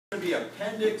to be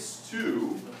Appendix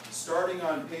 2, starting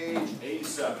on page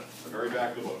A7, the very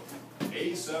back of the book.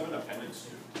 A7, Appendix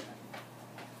 2.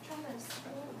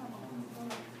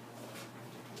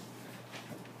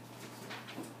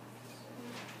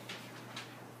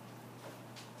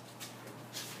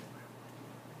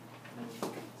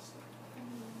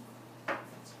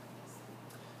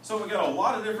 So we got a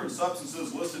lot of different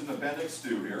substances listed in Appendix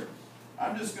 2 here.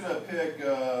 I'm just going to pick,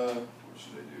 what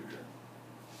should I do here?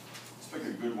 Let's pick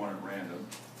a good one at random.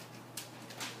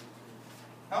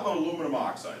 How about aluminum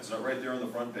oxide? Is that right there on the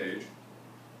front page?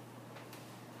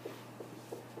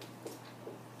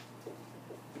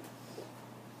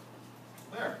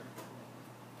 There.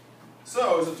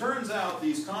 So, as it turns out,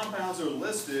 these compounds are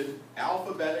listed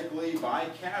alphabetically by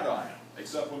cation,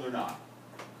 except when they're not.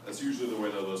 That's usually the way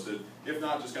they're listed. If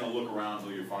not, just kind of look around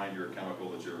until you find your chemical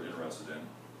that you're interested in.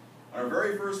 On our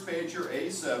very first page here,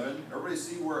 A7, everybody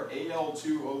see where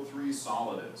Al2O3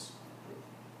 solid is?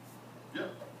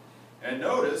 Yep. And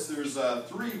notice there's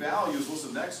 3 values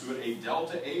listed next to it, a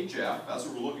delta HF, that's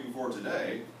what we're looking for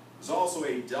today. There's also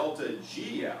a delta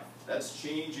GF, that's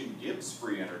change in Gibbs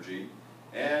free energy,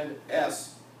 and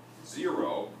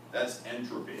S0, that's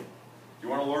entropy. Do you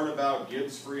want to learn about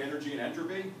Gibbs free energy and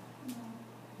entropy?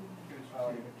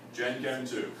 Gen Chem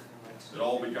 2. It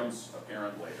all becomes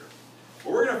apparent later.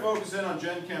 But we're going to focus in on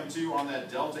Gen Chem 2 on that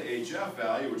delta HF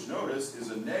value, which notice is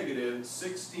a negative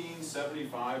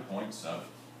 1675.7.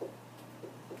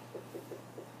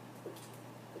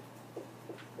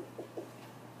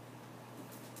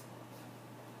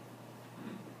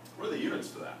 What are the units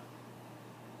for that?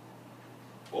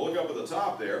 We'll look up at the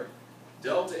top there.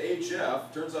 Delta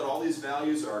HF, turns out all these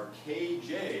values are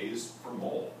kJs per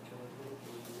mole.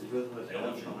 Just an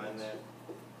F behind that.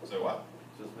 So what?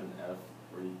 Just an F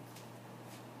where you...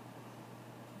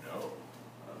 No.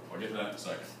 I'll get to that in a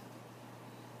second.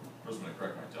 First I'm going to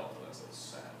correct my delta. That's a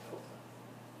sad delta.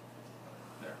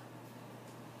 There.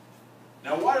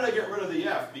 Now why did I get rid of the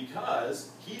F?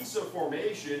 Because heats of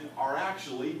formation are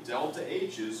actually delta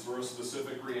H's for a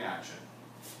specific reaction.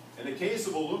 In the case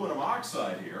of aluminum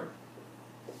oxide here,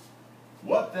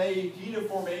 what the heat of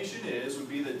formation is would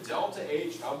be the delta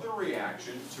H of the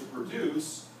reaction to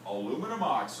produce aluminum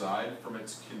oxide from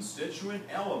its constituent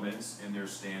elements in their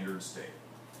standard state.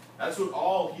 That's what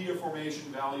all heat of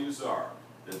formation values are.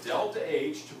 The delta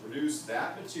H to produce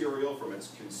that material from its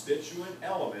constituent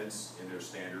elements in their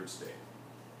standard state.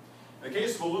 In the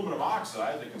case of aluminum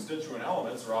oxide, the constituent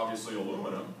elements are obviously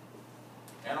aluminum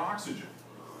and oxygen.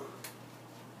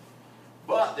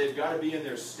 But they've got to be in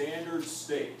their standard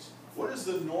state. What is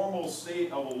the normal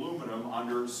state of aluminum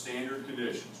under standard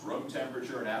conditions, room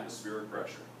temperature and atmospheric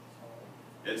pressure?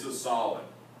 It's a solid.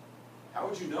 How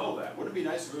would you know that? Wouldn't it be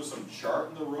nice if there was some chart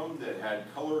in the room that had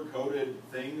color-coded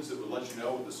things that would let you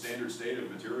know what the standard state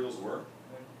of materials were?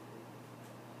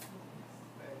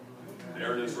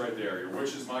 There it is right there. Your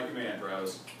wish is my command,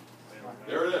 Travis.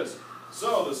 There it is.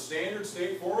 So the standard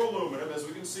state for aluminum, as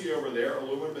we can see over there,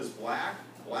 aluminum is black.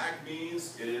 Black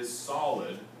means it is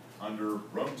solid under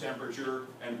room temperature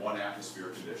and 1 atmosphere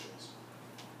conditions.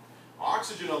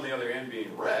 Oxygen, on the other hand,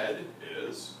 being red,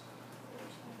 is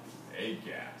a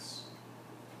gas.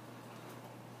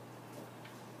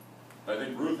 I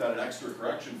think Ruth had an extra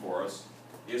correction for us.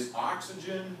 Is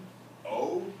oxygen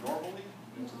O normally?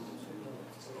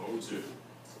 O2.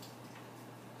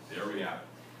 There we have it.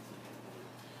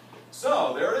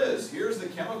 So, there it is. Here's the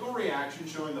chemical reaction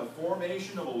showing the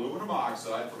formation of aluminum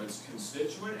oxide from its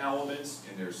constituent elements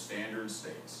in their standard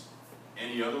states.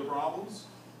 Any other problems?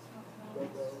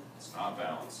 It's not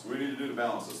balanced. What do we need to do to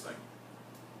balance this thing?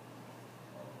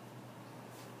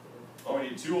 Oh, we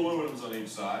need 2 aluminums on each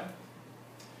side.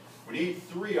 We need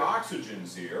 3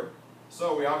 oxygens here.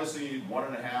 So we obviously need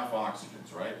 1.5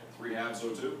 oxygens, right? 3 halves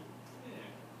O2?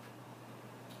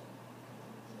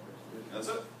 That's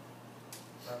it.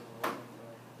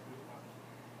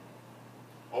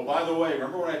 Oh, by the way,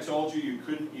 remember when I told you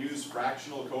couldn't use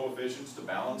fractional coefficients to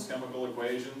balance chemical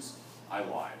equations? I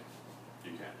lied.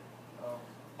 You can.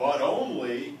 But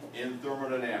only in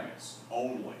thermodynamics.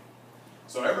 Only.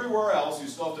 So everywhere else, you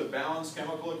still have to balance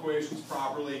chemical equations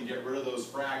properly and get rid of those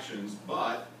fractions,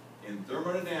 but in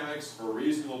thermodynamics, for a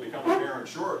reason that will become apparent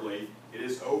shortly, it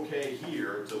is okay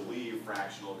here to leave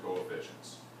fractional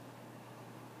coefficients.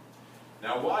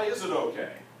 Now, why is it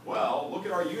okay? Well, look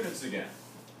at our units again.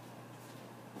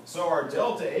 So our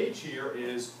delta H here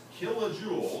is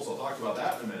kilojoules, I'll talk about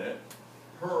that in a minute,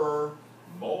 per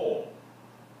mole.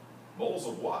 Moles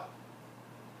of what?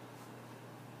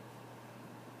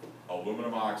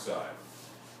 Aluminum oxide.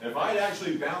 If I'd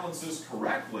actually balance this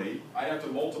correctly, I'd have to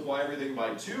multiply everything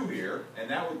by 2 here, and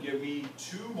that would give me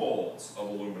 2 moles of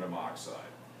aluminum oxide.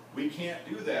 We can't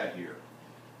do that here.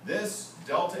 This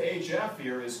delta HF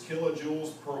here is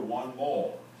kilojoules per 1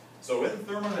 mole. So in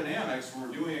thermodynamics, when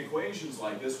we're doing equations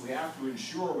like this, we have to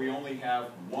ensure we only have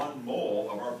 1 mole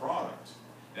of our product.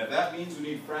 And if that means we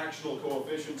need fractional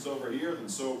coefficients over here, then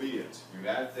so be it. We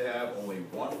have to have only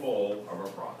 1 mole of our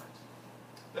product.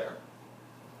 There.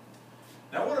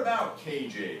 Now what about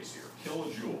kJs here,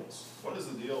 kilojoules? What is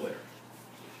the deal there?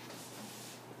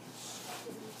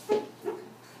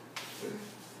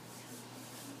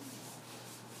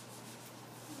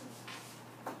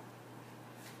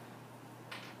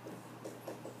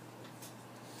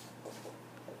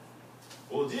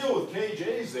 Well, the deal with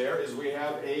kJs there is we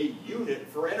have a unit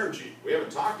for energy. We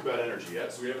haven't talked about energy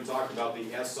yet, so we haven't talked about the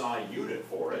SI unit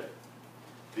for it.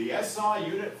 The SI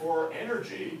unit for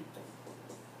energy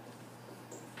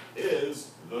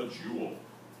is the joule.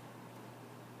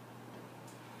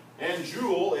 And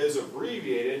joule is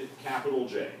abbreviated capital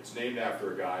J. It's named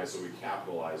after a guy, so we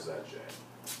capitalize that J.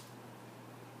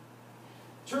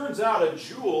 Turns out a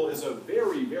joule is a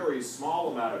very, very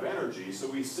small amount of energy, so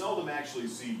we seldom actually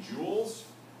see joules.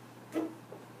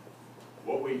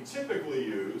 What we typically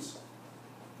use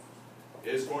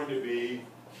is going to be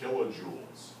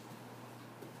kilojoules.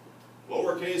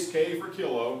 Lowercase k for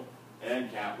kilo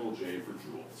and capital J for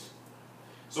joules.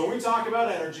 So when we talk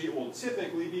about energy, it will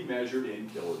typically be measured in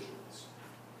kilojoules.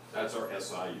 That's our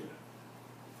SI unit.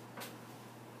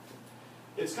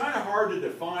 It's kind of hard to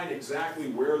define exactly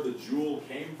where the joule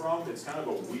came from. It's kind of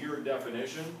a weird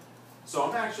definition. So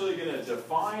I'm actually going to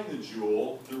define the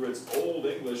joule through its Old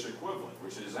English equivalent,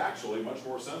 which is actually much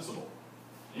more sensible.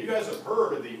 You guys have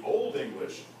heard of the Old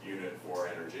English unit for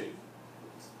energy.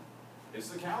 It's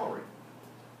the calorie.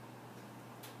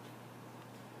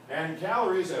 And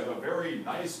calories have a very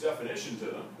nice definition to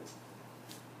them.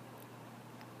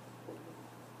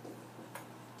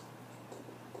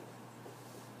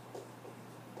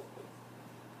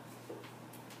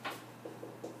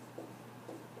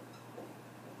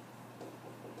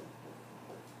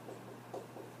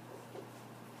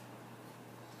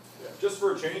 Just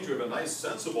for a change, we have a nice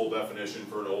sensible definition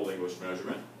for an Old English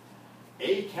measurement.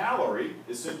 A calorie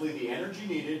is simply the energy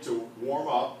needed to warm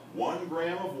up 1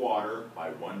 gram of water by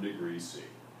 1 degree C.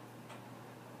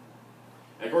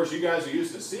 And of course, you guys are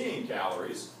used to seeing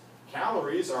calories.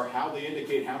 Calories are how they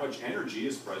indicate how much energy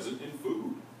is present in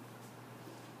food.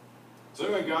 So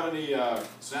anyone got any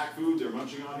snack food they're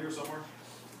munching on here somewhere?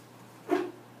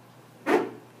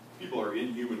 People are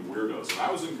inhuman weirdos. When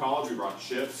I was in college, we brought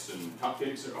chips and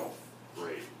cupcakes. Oh,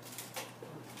 great.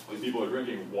 Like people are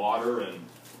drinking water and,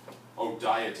 oh,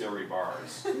 dietary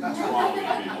bars. What's wrong with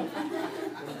you people?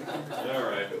 All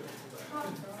right.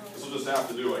 This will just have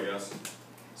to do, I guess.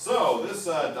 So, this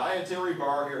dietary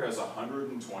bar here has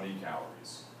 120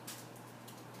 calories.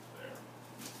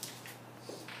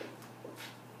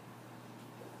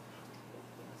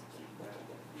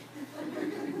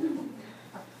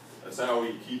 That's how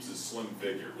he keeps his slim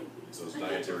figure. It's those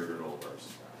dietary granola bars.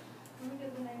 Let me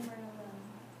get the name right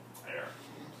on There.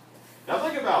 Now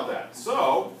think about that.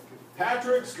 So,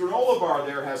 Patrick's granola bar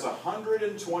there has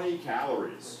 120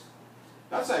 calories.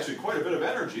 That's actually quite a bit of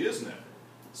energy, isn't it?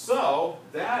 So,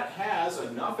 that has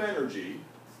enough energy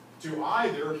to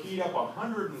either heat up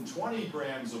 120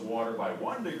 grams of water by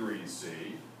 1 degree C,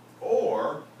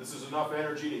 or this is enough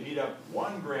energy to heat up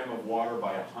 1 gram of water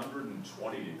by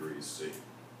 120 degrees C.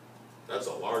 That's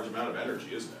a large amount of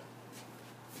energy, isn't it?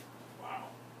 Wow.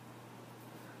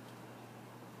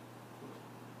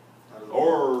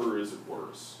 Or is it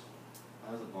worse?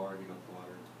 How does a bar heat up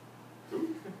water?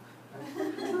 Who?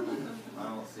 I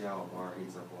don't see how a bar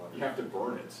heats up water. You have to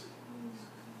burn it.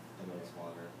 It makes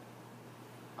water.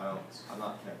 I'm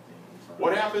not connecting. I'm sorry.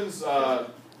 What happens, well,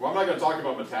 I'm not going to talk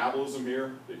about metabolism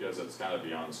here, because that's kind of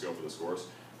beyond the scope of this course,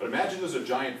 but imagine there's a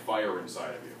giant fire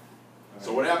inside of you.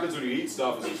 So what happens when you eat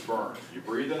stuff is it's burned. You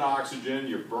breathe in oxygen,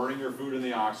 you're burning your food in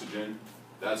the oxygen,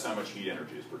 that's how much heat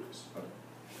energy is produced. Okay.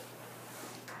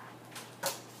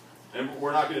 And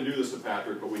we're not going to do this to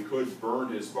Patrick, but we could burn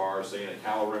his bar, say in a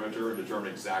calorimeter, and determine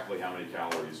exactly how many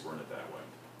calories were in it that way.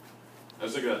 I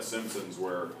was thinking of that Simpsons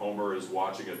where Homer is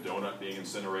watching a donut being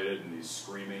incinerated and he's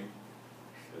screaming.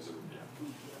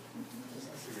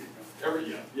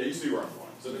 Yeah, you see where I'm going.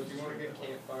 So if you want to get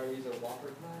campfire, use a Whopper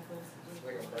knife,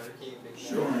 like a Burger King Big Mac.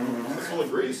 Sure. That's full of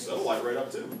grease. That'll light right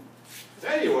up too.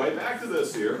 Anyway, back to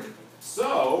this here.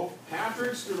 So,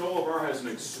 Patrick's granola bar has an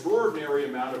extraordinary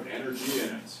amount of energy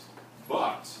in it.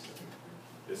 But,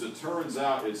 as it turns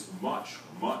out, it's much,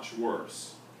 much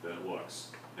worse than it looks.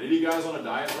 Any of you guys on a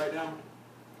diet right now?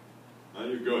 No,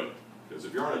 you're good. Because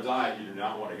if you're on a diet, you do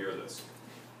not want to hear this.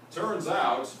 Turns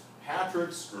out,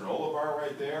 Patrick's granola bar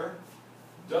right there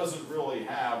doesn't really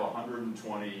have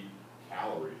 120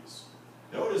 calories.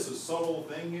 Notice a subtle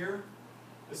thing here.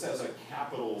 This has a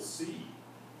capital C.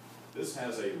 This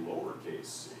has a lowercase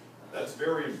c. That's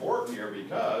very important here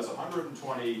because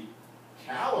 120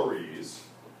 calories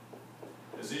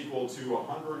is equal to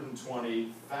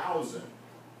 120,000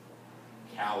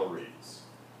 calories.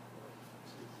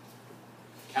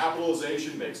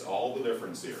 Capitalization makes all the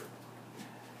difference here.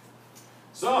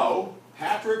 So,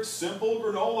 Patrick's simple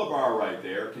granola bar right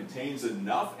there contains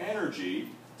enough energy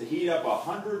to heat up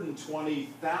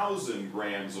 120,000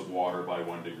 grams of water by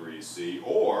 1 degree C,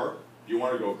 or, if you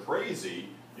want to go crazy,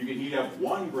 you can heat up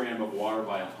 1 gram of water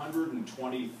by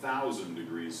 120,000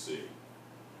 degrees C.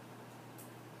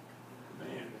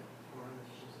 Man,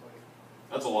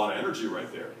 that's a lot of energy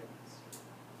right there.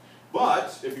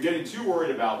 But, if you're getting too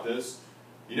worried about this,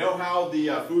 you know how the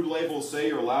food labels say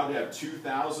you're allowed to have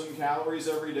 2,000 calories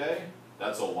every day?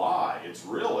 That's a lie. It's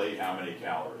really how many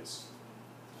calories?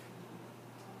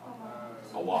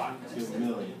 A lot. 2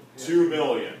 million. 2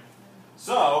 million.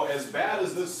 So, as bad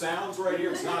as this sounds right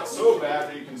here, it's not so bad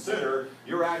when you consider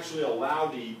you're actually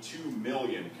allowed to eat 2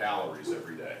 million calories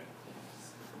every day.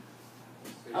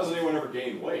 How's anyone ever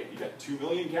gained weight? You got 2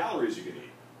 million calories you can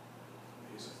eat.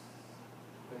 Amazing.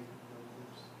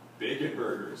 Bacon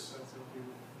burgers.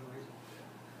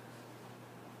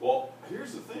 Well,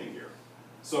 here's the thing here.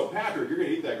 So, Patrick, you're going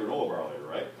to eat that granola bar later,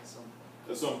 right?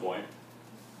 At some point.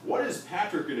 What is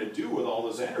Patrick going to do with all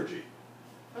this energy?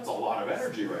 That's a lot of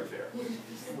energy right there.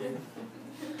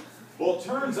 Well, it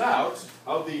turns out,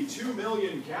 of the 2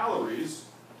 million calories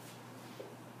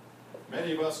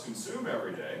many of us consume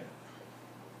every day,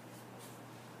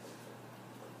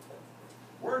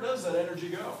 where does that energy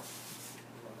go?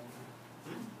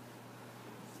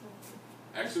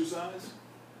 Exercise?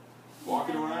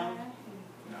 Walking around?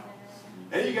 No.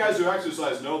 Any of you guys who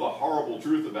exercise know the horrible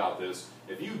truth about this.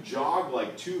 If you jog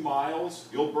like 2 miles,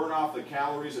 you'll burn off the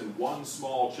calories in 1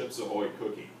 small Chips Ahoy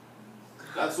cookie.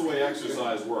 That's the way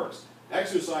exercise works.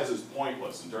 Exercise is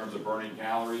pointless in terms of burning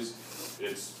calories.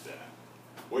 It's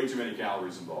way too many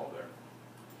calories involved there.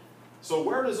 So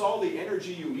where does all the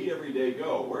energy you eat every day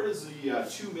go? Where does the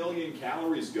 2 million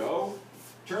calories go?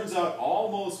 Turns out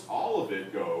almost all of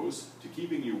it goes to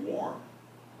keeping you warm.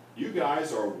 You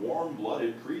guys are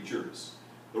warm-blooded creatures.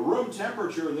 The room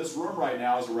temperature in this room right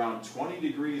now is around 20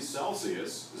 degrees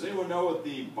Celsius. Does anyone know what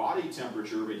the body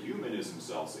temperature of a human is in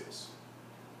Celsius?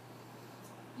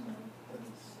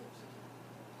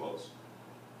 Close.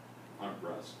 I'm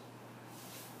impressed.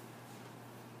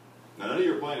 Now, none of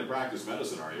you are planning to practice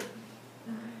medicine, are you?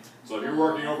 So if you're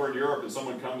working over in Europe and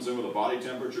someone comes in with a body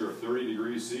temperature of 30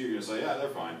 degrees C, you're going to say, yeah, they're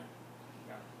fine.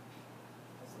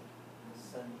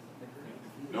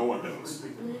 No one knows.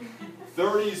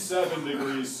 37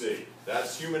 degrees C.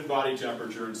 That's human body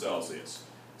temperature in Celsius.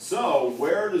 So,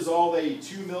 where does all the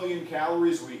 2 million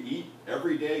calories we eat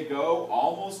every day go?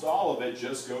 Almost all of it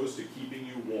just goes to keeping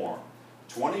you warm.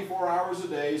 24 hours a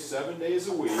day, 7 days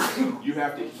a week, you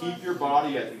have to keep your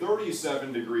body at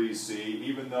 37 degrees C,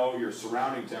 even though your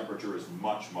surrounding temperature is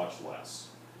much, much less.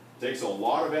 It takes a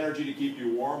lot of energy to keep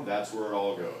you warm. That's where it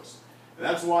all goes. And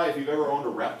that's why if you've ever owned a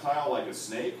reptile like a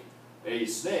snake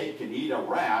can eat a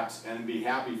rat and be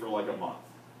happy for like a month.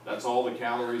 That's all the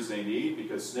calories they need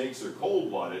because snakes are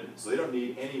cold-blooded, so they don't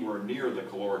need anywhere near the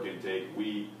caloric intake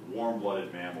we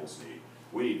warm-blooded mammals need.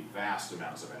 We need vast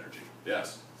amounts of energy.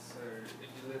 Yes? So, if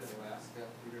you live in Alaska,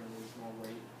 you're going to lose more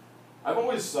weight? I've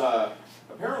always,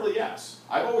 apparently yes.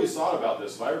 I've always thought about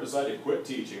this. If I ever decide to quit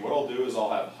teaching, what I'll do is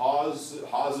I'll have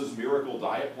Hawes's Miracle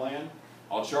Diet Plan.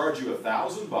 I'll charge you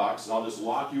 $1,000 and I'll just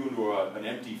lock you into an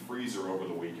empty freezer over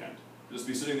the weekend. Just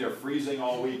be sitting there freezing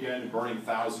all weekend, burning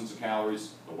thousands of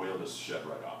calories, the weight will just shed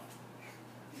right off.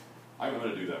 I'm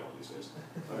going to do that one of these days.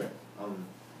 Okay.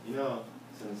 You know,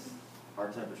 since our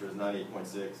temperature is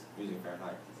 98.6, using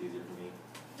Fahrenheit, it's easier for me.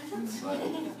 But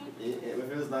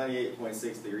if it was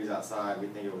 98.6 degrees outside, we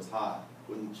think it was hot.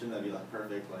 Shouldn't that be like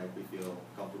perfect, like we feel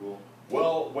comfortable?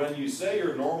 Well, when you say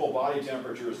your normal body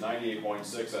temperature is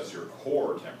 98.6, that's your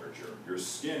core temperature. Your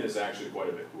skin is actually quite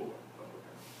a bit cooler.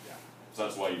 Yeah. So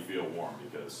that's why you feel warm,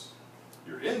 because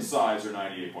your insides are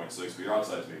 98.6, but your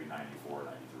outsides maybe 94,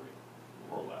 93,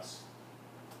 or less.